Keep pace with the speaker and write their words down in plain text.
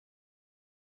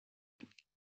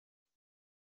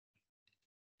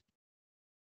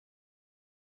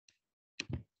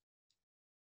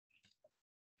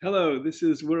Hello, this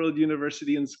is World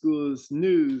University and Schools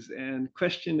news and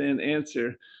question and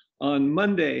answer on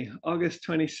Monday, August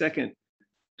 22nd,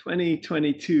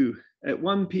 2022 at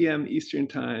 1 p.m. Eastern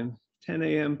Time, 10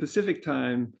 a.m. Pacific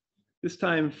Time, this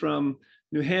time from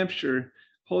New Hampshire,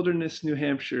 Holderness, New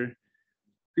Hampshire.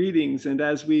 Greetings, and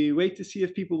as we wait to see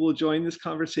if people will join this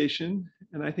conversation,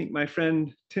 and I think my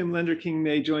friend Tim Lenderking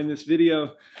may join this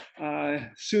video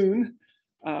soon,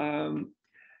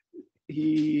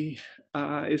 he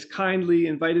is kindly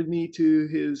invited me to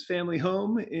his family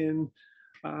home in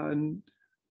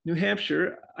New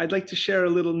Hampshire. I'd like to share a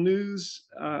little news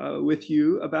with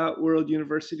you about World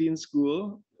University and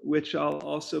School, which I'll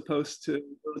also post to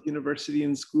World University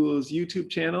and School's YouTube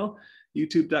channel,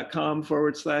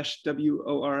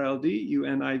 youtube.com/WORLD,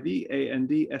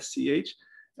 UNIVANDSCH,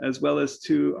 as well as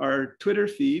to our Twitter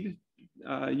feed,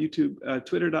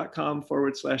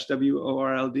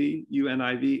 twitter.com/WORLD,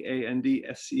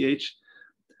 UNIVANDSCH.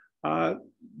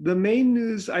 The main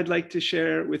news I'd like to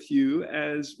share with you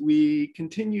as we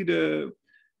continue to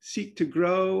seek to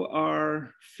grow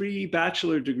our free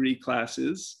bachelor degree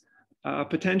classes,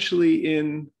 potentially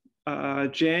in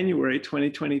January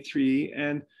 2023,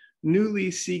 and newly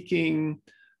seeking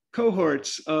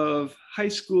cohorts of high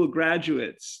school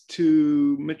graduates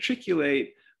to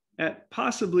matriculate at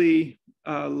possibly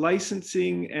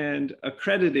licensing and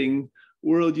accrediting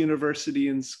World University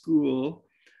and School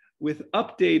with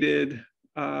updated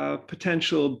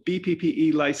potential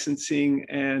BPPE licensing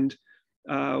and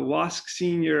WUaS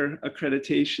Senior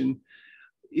accreditation,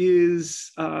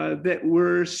 is that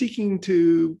we're seeking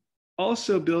to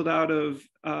also build out of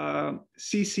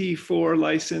CC4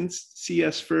 license,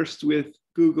 CS first with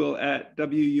Google at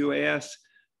WUAS,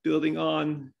 building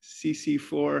on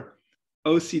CC4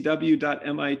 ocw.mit.edu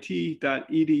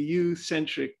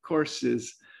centric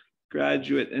courses,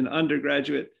 graduate and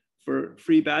undergraduate, for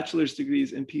free bachelor's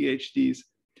degrees and PhDs.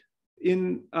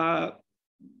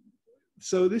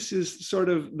 So this is sort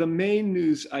of the main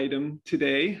news item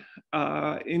today.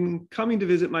 In coming to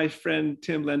visit my friend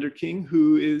Tim Lenderking,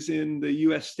 who is in the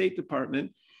US State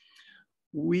Department,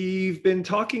 we've been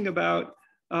talking about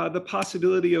the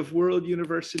possibility of World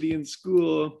University and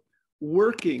School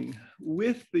working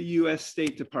with the US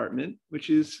State Department, which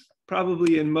is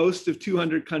probably in most of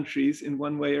 200 countries in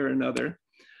one way or another.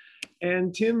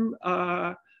 And Tim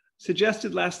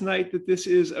suggested last night that this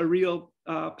is a real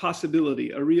possibility,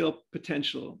 a real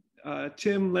potential.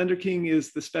 Tim Lenderking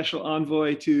is the special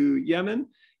envoy to Yemen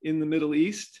in the Middle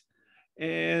East,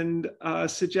 and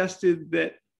suggested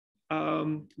that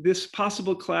this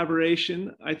possible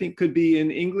collaboration, I think, could be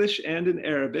in English and in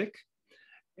Arabic,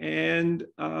 and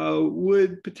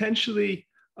would potentially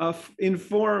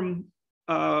inform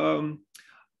an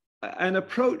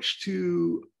approach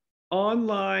to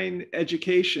online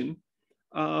education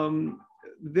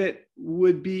that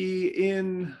would be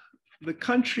in the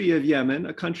country of Yemen,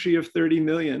 a country of 30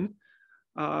 million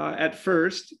at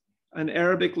first, an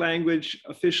Arabic language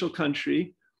official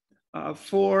country,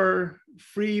 for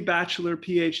free bachelor,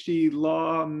 PhD,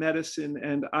 law, medicine,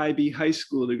 and IB high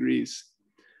school degrees.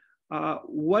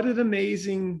 What an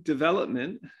amazing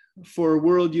development for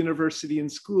World University and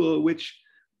School, which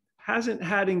hasn't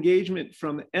had engagement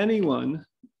from anyone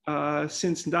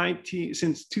since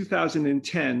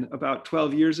 2010, about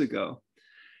 12 years ago.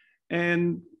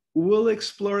 And we'll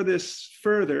explore this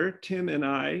further, Tim and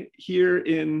I, here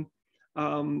in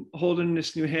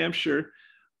Holderness, New Hampshire.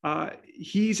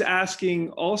 He's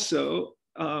asking also,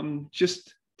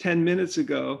 just 10 minutes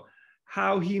ago,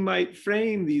 how he might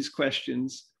frame these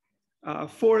questions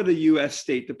for the US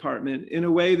State Department in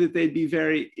a way that they'd be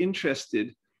very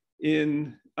interested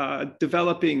in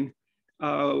developing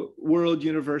World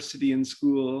University and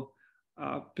School,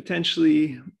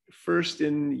 potentially first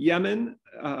in Yemen,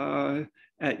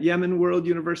 at Yemen World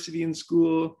University and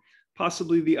School,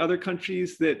 possibly the other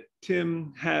countries that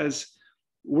Tim has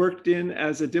worked in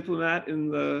as a diplomat in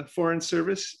the Foreign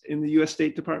Service in the US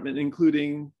State Department,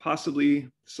 including possibly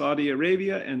Saudi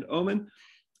Arabia and Oman,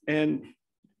 and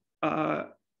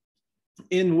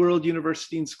in World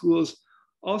University and Schools,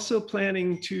 also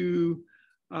planning to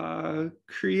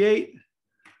create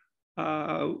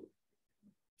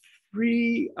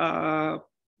free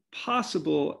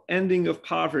possible ending of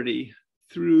poverty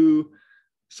through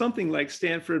something like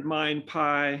Stanford Mind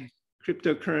Pi,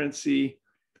 cryptocurrency,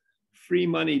 free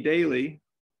money daily,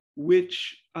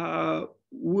 which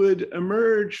would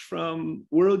emerge from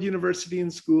World University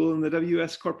and School and the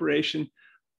WS Corporation,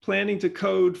 planning to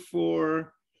code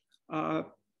for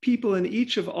people in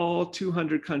each of all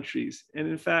 200 countries. And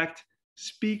in fact,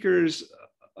 speakers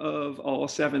of all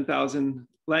 7,000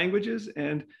 languages.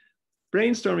 And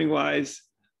brainstorming wise,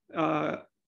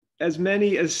 as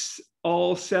many as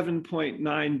all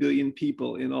 7.9 billion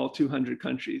people in all 200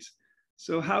 countries.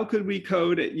 So how could we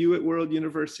code at U at World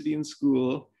University and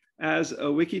School as a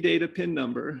Wikidata PIN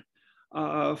number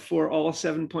for all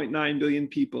 7.9 billion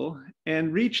people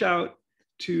and reach out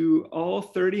to all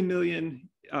 30 million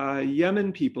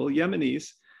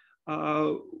Yemenis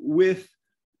with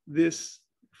this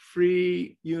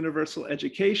free universal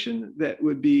education that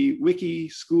would be Wiki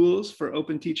schools for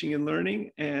open teaching and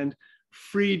learning and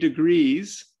free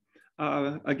degrees,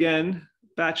 again,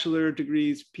 bachelor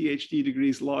degrees, PhD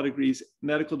degrees, law degrees,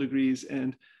 medical degrees,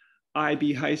 and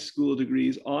IB high school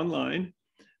degrees online.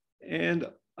 And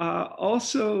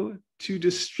also to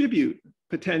distribute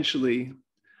potentially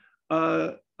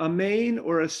a main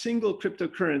or a single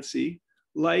cryptocurrency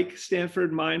like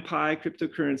Stanford MindPi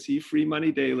cryptocurrency, free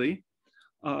money daily,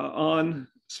 on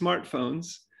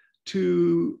smartphones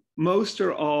to most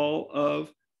or all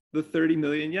of the 30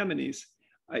 million Yemenis,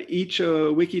 each a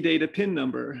Wikidata PIN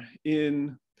number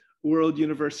in World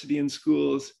University and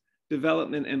Schools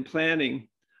development and planning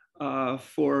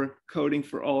for coding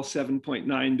for all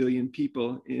 7.9 billion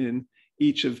people in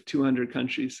each of 200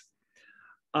 countries.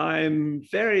 I'm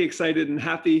very excited and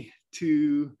happy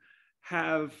to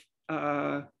have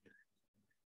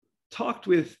talked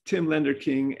with Tim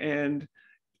Lenderking and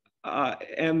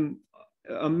am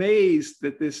amazed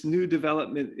that this new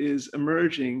development is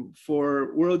emerging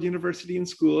for World University and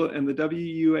School and the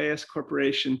WUAS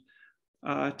Corporation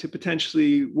to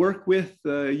potentially work with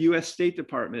the US State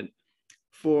Department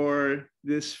for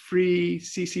this free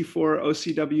CC4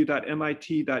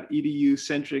 ocw.mit.edu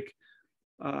centric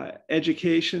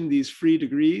education, these free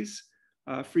degrees,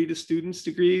 free to students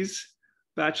degrees,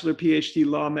 bachelor, PhD,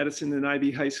 law, medicine, and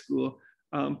IB high school,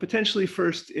 potentially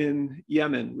first in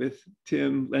Yemen with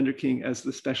Tim Lenderking as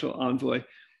the special envoy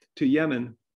to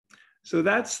Yemen. So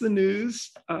that's the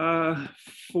news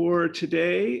for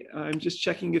today. I'm just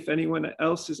checking if anyone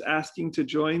else is asking to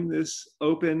join this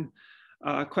open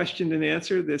question and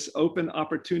answer, this open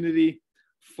opportunity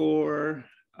for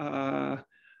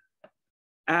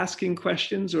asking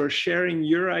questions or sharing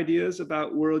your ideas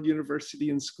about World University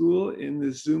and School in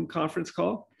this Zoom conference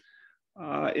call.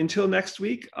 Until next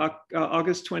week,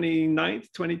 August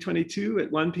 29th, 2022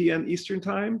 at 1 p.m. Eastern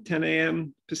Time, 10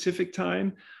 a.m. Pacific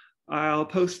Time, I'll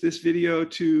post this video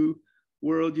to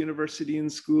World University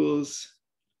and School's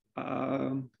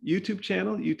YouTube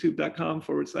channel,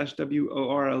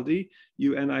 youtube.com/WORLD,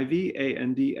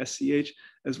 UNIVANDSCH,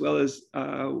 as well as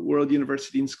World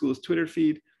University and School's Twitter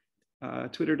feed,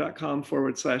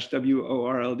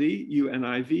 twitter.com/WORLD,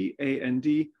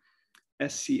 UNIVANDSCH.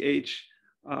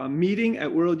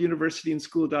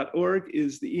 meeting@worlduniversityandschool.org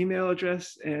is the email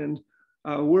address, and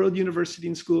World University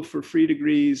and School for Free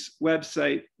Degrees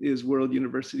website is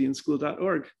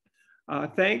worlduniversityandschool.org.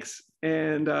 Thanks,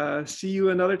 and see you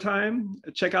another time.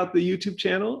 Check out the YouTube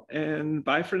channel, and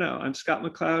bye for now. I'm Scott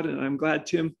MacLeod, and I'm glad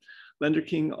Tim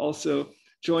Lenderking also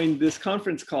joined this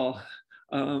conference call.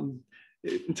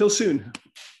 Until soon.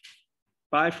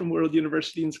 Bye from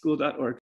worlduniversityandschool.org.